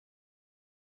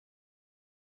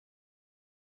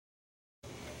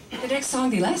The next song,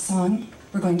 the last song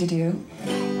we're going to do.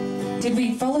 Did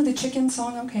we follow the chicken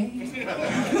song okay?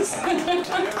 That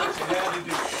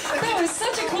was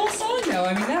such a cool song though.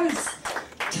 I mean, that was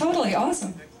totally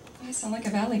awesome. I sound like a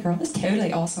valley girl. That's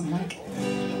totally awesome, Mike.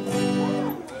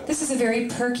 This is a very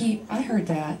perky, I heard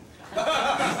that.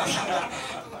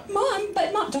 Mom,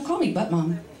 but Mom, don't call me but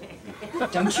Mom.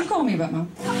 Don't you call me but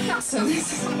Mom. So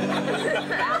this is...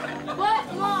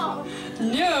 What, Mom?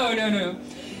 No.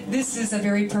 This is a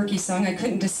very perky song. I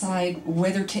couldn't decide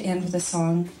whether to end with a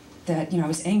song that, I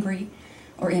was angry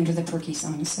or end with a perky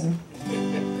song, so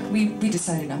we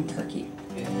decided on perky.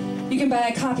 You can buy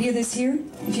a copy of this here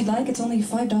if you'd like. It's only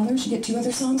 $5. You get 2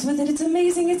 other songs with it. It's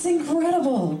amazing. It's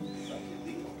incredible.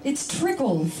 It's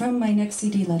Trickle from my next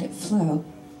CD, Let It Flow.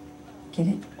 Get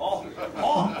it?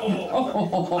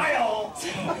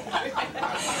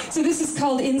 So this is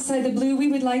called Inside the Blue. We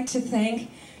would like to thank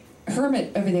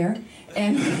Hermit over there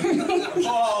and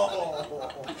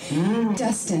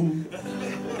Dustin.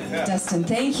 Dustin,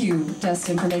 thank you,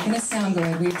 Dustin, for making us sound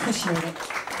good. We appreciate it.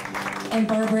 And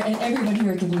Barbara and everyone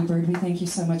here at the Bluebird, we thank you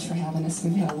so much for having us.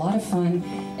 We've had a lot of fun,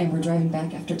 and we're driving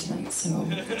back after tonight. So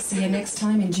see you next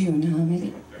time in June, huh,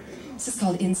 maybe? This is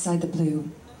called Inside the Blue.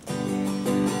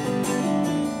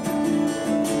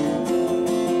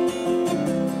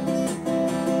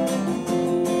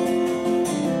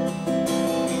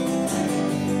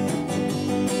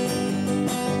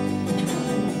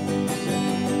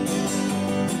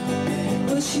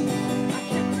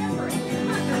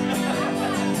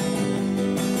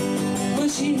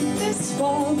 This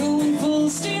fall going full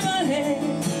steam ahead.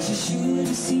 She should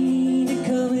have seen it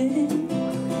coming.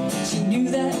 She knew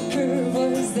that curve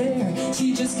was there.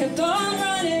 She just kept on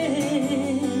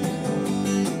running.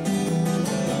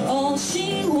 All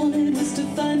she wanted was to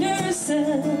find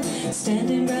herself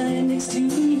standing right next to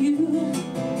you.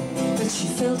 But she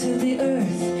fell to the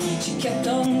earth. She kept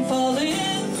on falling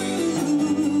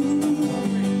through.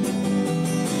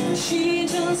 She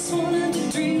just wanted to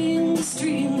dream the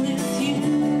stream with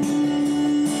you.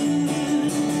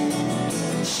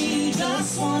 She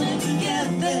just wanted to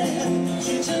get there.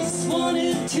 She just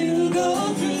wanted to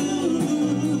go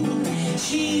through.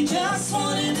 She just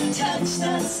wanted to touch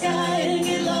that sky and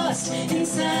get lost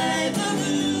inside the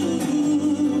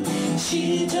blue.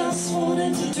 She just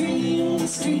wanted to dream the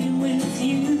stream with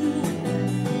you.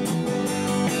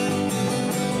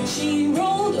 She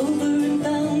rolled over and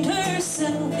found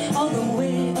herself all the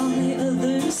way on the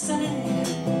other side.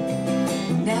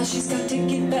 Now she's got to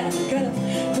get back up,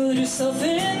 put herself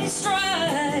in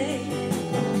stride.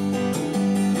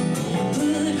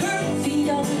 Put her feet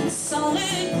on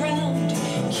solid ground,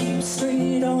 keep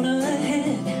straight on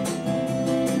ahead.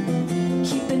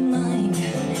 Keep in mind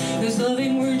those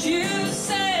loving words you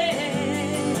say.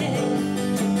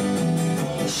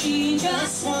 She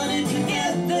just wanted to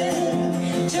get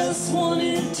there, just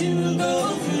wanted to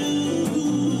go through.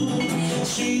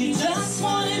 She just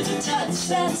wanted to touch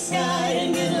that sky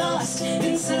and get lost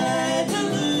inside the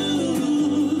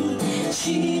blue.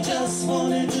 She just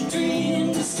wanted to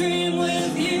dream the stream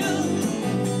with you.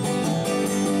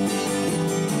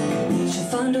 She'll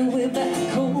find her way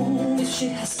back home if she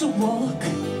has to walk.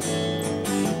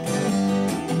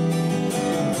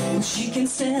 Well, she can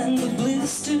stand the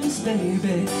blisters,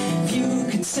 baby, if you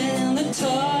can stand the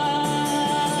top.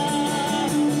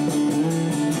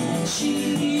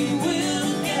 She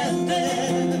will get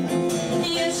there.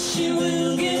 Yes, she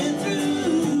will get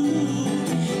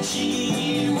through.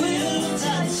 She will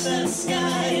touch that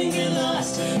sky and get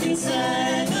lost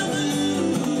inside the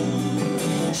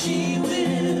blue. She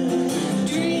will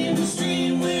dream the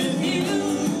stream with you.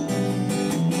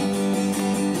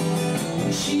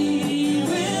 She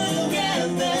will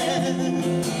get there.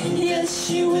 Yes,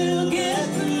 she will get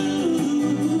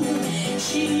through.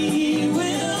 She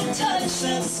will touch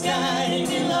that sky and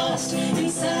get lost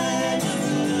inside the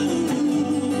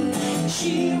blue.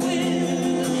 She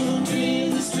will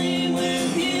dream the stream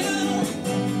with you.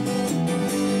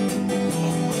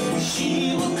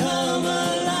 She will come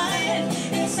alive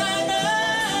inside the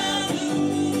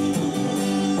blue.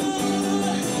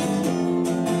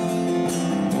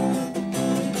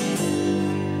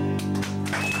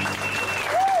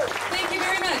 Thank you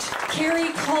very much. Carey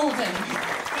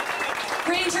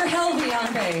Granger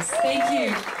on bass. Thank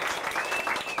you.